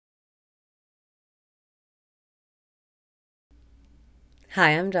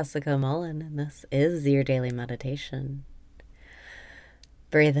Hi, I'm Jessica Mullen, and this is your daily meditation.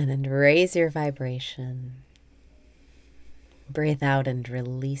 Breathe in and raise your vibration. Breathe out and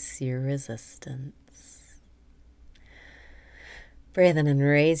release your resistance. Breathe in and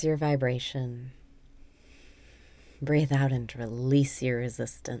raise your vibration. Breathe out and release your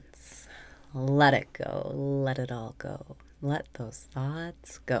resistance. Let it go. Let it all go. Let those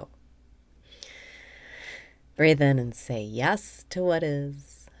thoughts go. Breathe in and say yes to what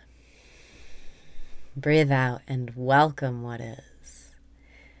is. Breathe out and welcome what is.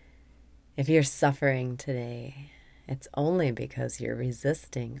 If you're suffering today, it's only because you're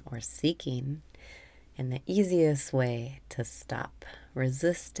resisting or seeking, and the easiest way to stop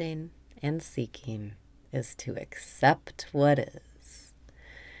resisting and seeking is to accept what is.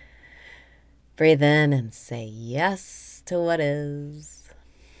 Breathe in and say yes to what is.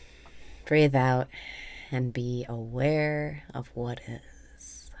 Breathe out and be aware of what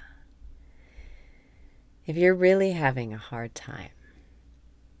is. If you're really having a hard time,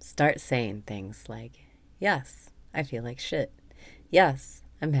 start saying things like, yes, I feel like shit. Yes,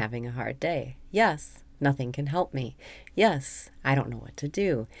 I'm having a hard day. Yes, nothing can help me. Yes, I don't know what to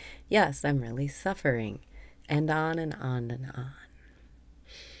do. Yes, I'm really suffering. And on and on and on.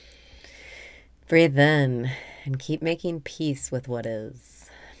 Breathe in and keep making peace with what is.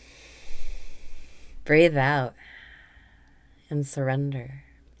 Breathe out and surrender.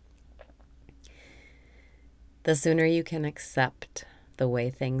 The sooner you can accept the way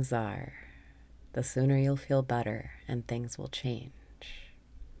things are, the sooner you'll feel better and things will change.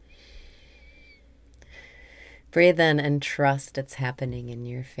 Breathe in and trust it's happening in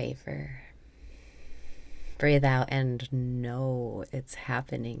your favor. Breathe out and know it's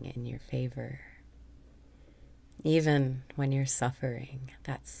happening in your favor. Even when you're suffering,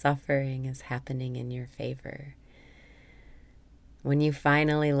 that suffering is happening in your favor. When you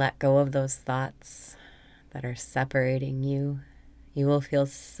finally let go of those thoughts that are separating you, you will feel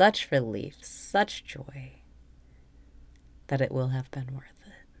such relief, such joy, that it will have been worth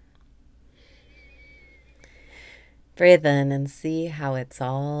it. Breathe in and see how it's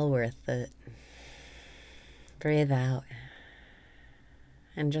all worth it. Breathe out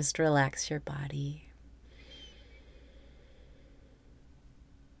and just relax your body.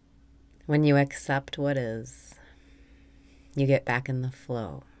 When you accept what is, you get back in the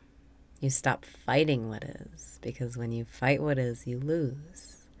flow. You stop fighting what is, because when you fight what is, you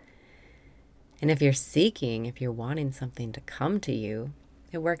lose. And if you're seeking, if you're wanting something to come to you,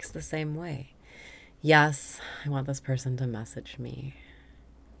 it works the same way. Yes, I want this person to message me.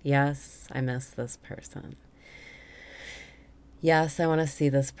 Yes, I miss this person. Yes, I want to see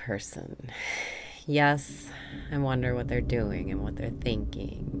this person. Yes, I wonder what they're doing and what they're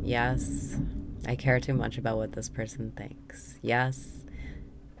thinking. Yes, I care too much about what this person thinks. Yes,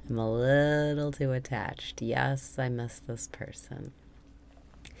 I'm a little too attached. Yes, I miss this person.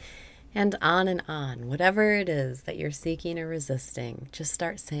 And on. Whatever it is that you're seeking or resisting, just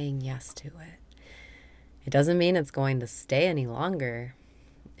start saying yes to it. It doesn't mean it's going to stay any longer.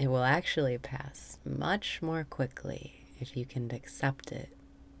 It will actually pass much more quickly if you can accept it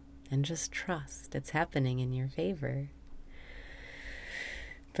and just trust it's happening in your favor.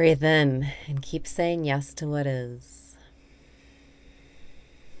 Breathe in and keep saying yes to what is.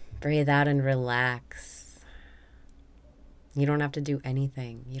 Breathe out and relax. You don't have to do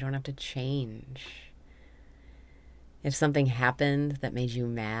anything. You don't have to change. If something happened that made you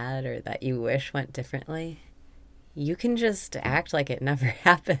mad or that you wish went differently, you can just act like it never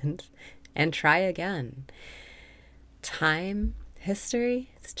happened and try again. Time,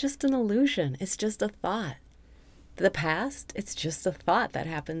 history, it's just an illusion. It's just a thought. The past, it's just a thought that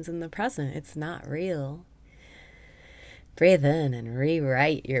happens in the present. It's not real. Breathe in and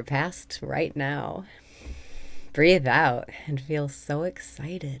rewrite your past right now. Breathe out and feel so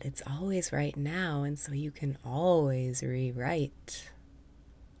excited. It's always right now, and so you can always rewrite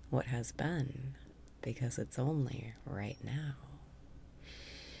what has been, because it's only right now.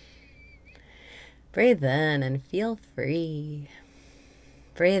 Breathe in and feel free.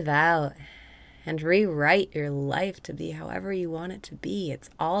 Breathe out and rewrite your life to be however you want it to be. It's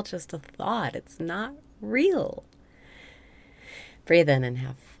all just a thought. It's not real. Breathe in and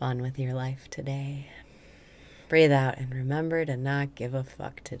have fun with your life today. Breathe out and remember to not give a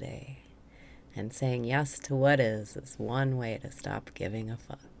fuck today. And saying yes to what is one way to stop giving a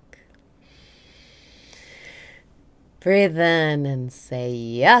fuck. Breathe in and say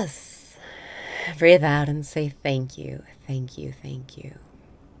yes. Breathe out and say thank you, thank you, thank you,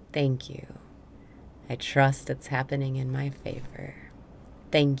 thank you. I trust it's happening in my favor.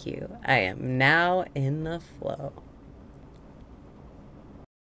 Thank you. I am now in the flow.